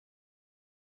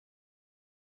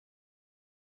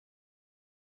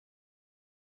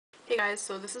Hey guys,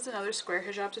 so this is another square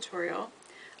hijab tutorial.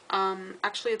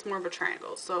 Actually it's more of a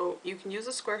triangle, so you can use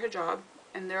a square hijab,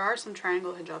 and there are some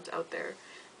triangle hijabs out there.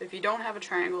 If you don't have a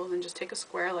triangle, then just take a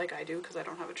square like I do, because I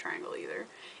don't have a triangle either,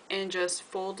 and just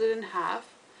fold it in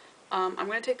half. I'm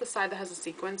going to take the side that has a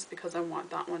sequence because I want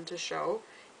that one to show,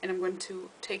 and I'm going to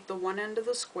take the one end of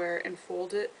the square and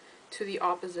fold it to the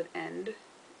opposite end,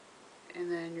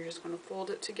 and then you're just going to fold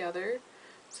it together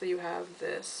so you have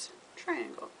this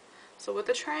triangle. So with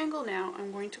the triangle now,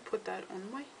 I'm going to put that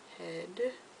on my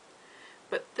head,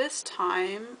 but this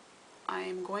time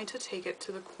I'm going to take it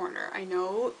to the corner. I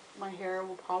know my hair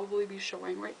will probably be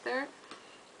showing right there,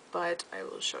 but I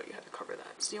will show you how to cover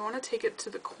that. So you want to take it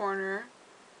to the corner,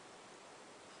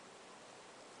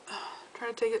 try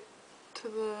to take it to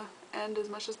the end as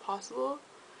much as possible,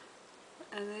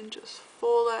 and then just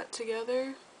fold that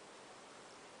together,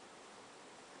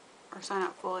 or sorry,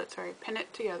 not fold it, sorry, pin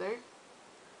it together.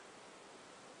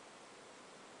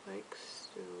 Like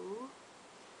so,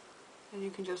 and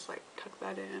you can just like tuck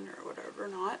that in or whatever,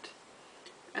 not.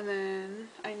 And then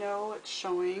I know it's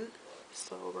showing,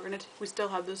 so we still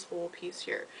have this whole piece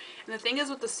here. And the thing is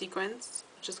with the sequence,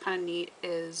 which is kind of neat,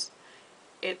 is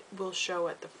it will show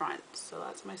at the front. So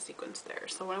that's my sequence there.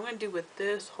 So what I'm going to do with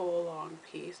this whole long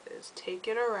piece is take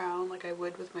it around like I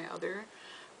would with my other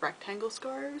rectangle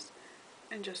scarves,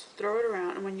 and just throw it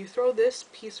around. And when you throw this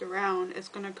piece around, it's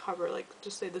going to cover, like,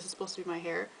 just say this is supposed to be my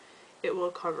hair, it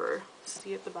will cover.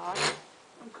 See at the back,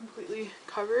 I'm completely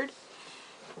covered.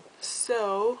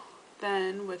 So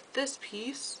then with this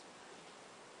piece,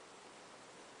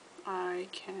 I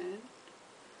can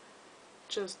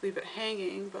just leave it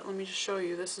hanging, but let me just show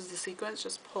you. This is the sequence.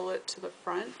 Just pull it to the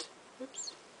front.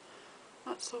 Oops,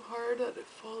 not so hard that it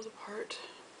falls apart.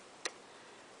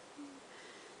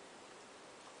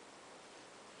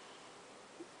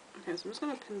 Okay, so I'm just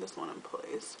going to pin this one in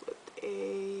place with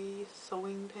a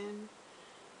sewing pin.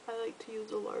 I like to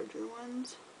use the larger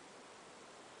ones.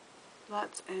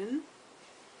 That's in.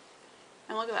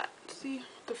 And look at that. See,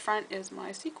 the front is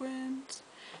my sequence,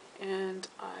 and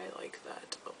I like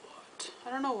that a lot. I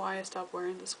don't know why I stopped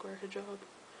wearing the square hijab.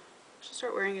 I should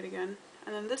start wearing it again.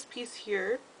 And then this piece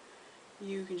here,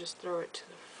 you can just throw it to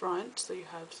the front so you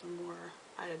have some more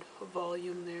added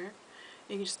volume there.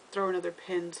 You can just throw another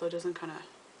pin so it doesn't kind of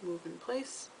move in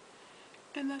place,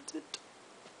 and that's it.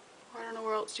 I don't know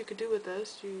where else you could do with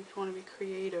this. If you want to be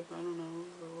creative, I don't know,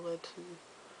 roll it and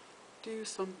do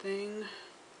something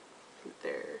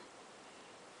there.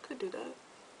 Could do that.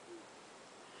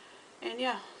 And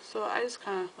yeah, so I just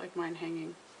kind of like mine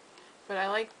hanging, but I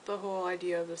like the whole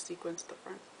idea of the sequence at the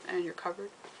front, and you're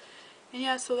covered. And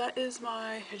yeah, so that is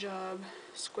my hijab,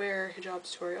 square hijab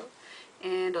tutorial,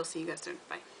 and I'll see you guys soon.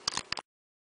 Bye.